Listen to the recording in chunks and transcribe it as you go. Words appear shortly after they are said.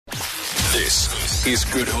This is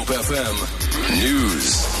Good Hope FM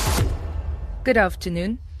News. Good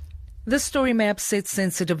afternoon. This story may upset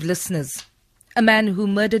sensitive listeners. A man who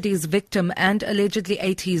murdered his victim and allegedly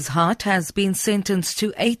ate his heart has been sentenced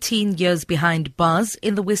to 18 years behind bars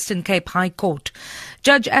in the Western Cape High Court.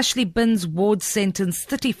 Judge Ashley Binns Ward sentenced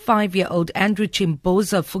 35-year-old Andrew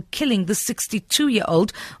Chimboza for killing the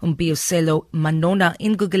 62-year-old Umbiyoselo Manona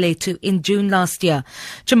in Gugulethu in June last year.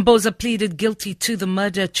 Chimboza pleaded guilty to the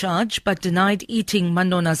murder charge but denied eating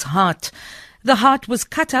Manona's heart. The heart was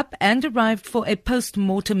cut up and arrived for a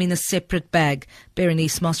post-mortem in a separate bag.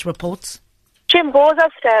 Berenice Moss reports. Chimboza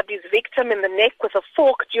stabbed his victim in the neck with a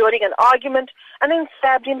fork during an argument and then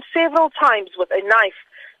stabbed him several times with a knife.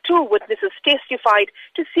 Two witnesses testified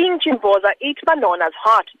to seeing Chimboza eat Manona's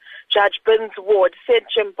heart. Judge Binns Ward said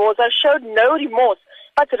Chimboza showed no remorse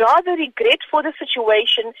but rather regret for the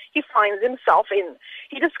situation he finds himself in.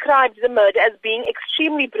 He described the murder as being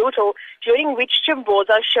extremely brutal, during which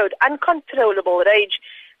Chimboza showed uncontrollable rage.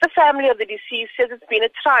 The family of the deceased says it's been a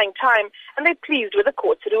trying time and they're pleased with the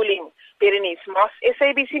court's ruling. Berenice Moss,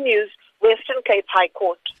 SABC News, Western Cape High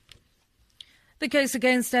Court. The case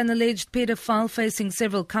against an alleged paedophile facing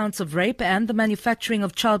several counts of rape and the manufacturing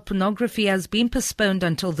of child pornography has been postponed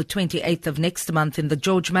until the 28th of next month in the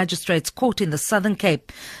George Magistrates Court in the Southern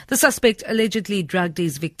Cape. The suspect allegedly drugged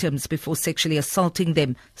his victims before sexually assaulting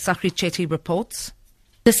them. Sakri Chetty reports.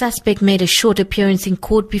 The suspect made a short appearance in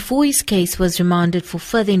court before his case was remanded for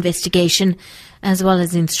further investigation as well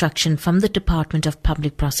as instruction from the Department of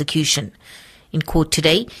Public Prosecution. In court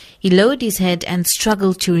today, he lowered his head and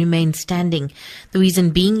struggled to remain standing. The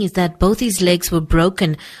reason being is that both his legs were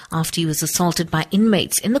broken after he was assaulted by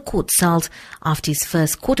inmates in the court cells after his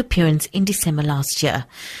first court appearance in December last year.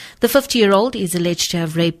 The 50-year-old is alleged to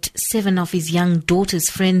have raped 7 of his young daughter's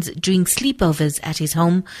friends during sleepovers at his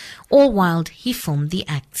home, all while he filmed the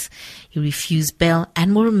acts. He refused bail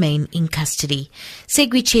and will remain in custody.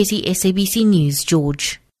 Segwi Chetty, SABC News,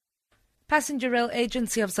 George. Passenger Rail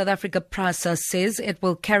Agency of South Africa, PRASA, says it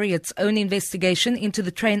will carry its own investigation into the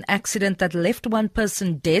train accident that left 1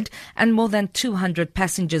 person dead and more than 200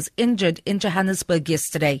 passengers injured in Johannesburg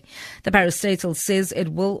yesterday. The parastatal says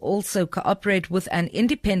it will also cooperate with an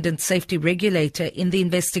independent safety regulator in the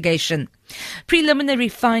investigation. Preliminary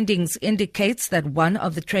findings indicates that one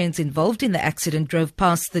of the trains involved in the accident drove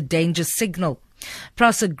past the danger signal.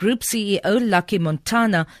 PRASA Group CEO Lucky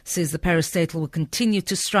Montana says the parastatal will continue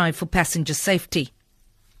to strive for passenger safety.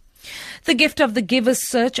 The Gift of the Givers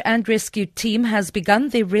search and rescue team has begun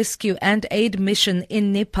their rescue and aid mission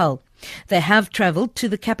in Nepal. They have travelled to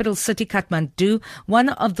the capital city Kathmandu, one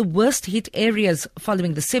of the worst hit areas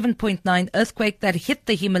following the 7.9 earthquake that hit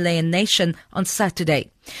the Himalayan nation on Saturday.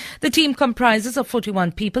 The team comprises of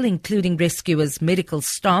 41 people, including rescuers, medical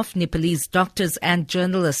staff, Nepalese doctors and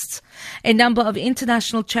journalists. A number of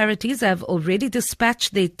international charities have already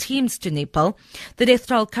dispatched their teams to Nepal. The death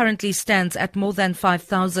toll currently stands at more than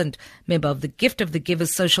 5,000. Member of the Gift of the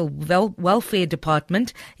Givers Social Welfare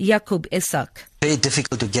Department, Yakub Esak. Very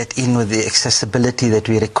difficult to get in with the accessibility that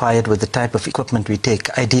we required with the type of equipment we take.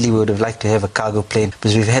 Ideally, we would have liked to have a cargo plane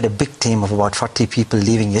because we've had a big team of about 40 people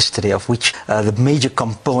leaving yesterday, of which the major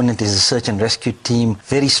component is a search and rescue team,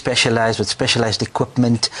 very specialized with specialized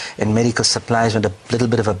equipment and medical supplies, and a little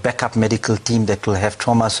bit of a backup medical team that will have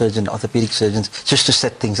trauma surgeons, orthopedic surgeons, just to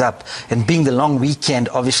set things up. And being the long weekend,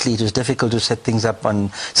 obviously it was difficult to set things up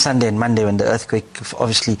on Sunday and Monday when the earthquake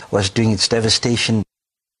obviously was doing its devastation.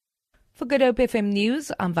 For Good Hope FM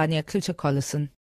News, I'm Vanya Kluter-Collison.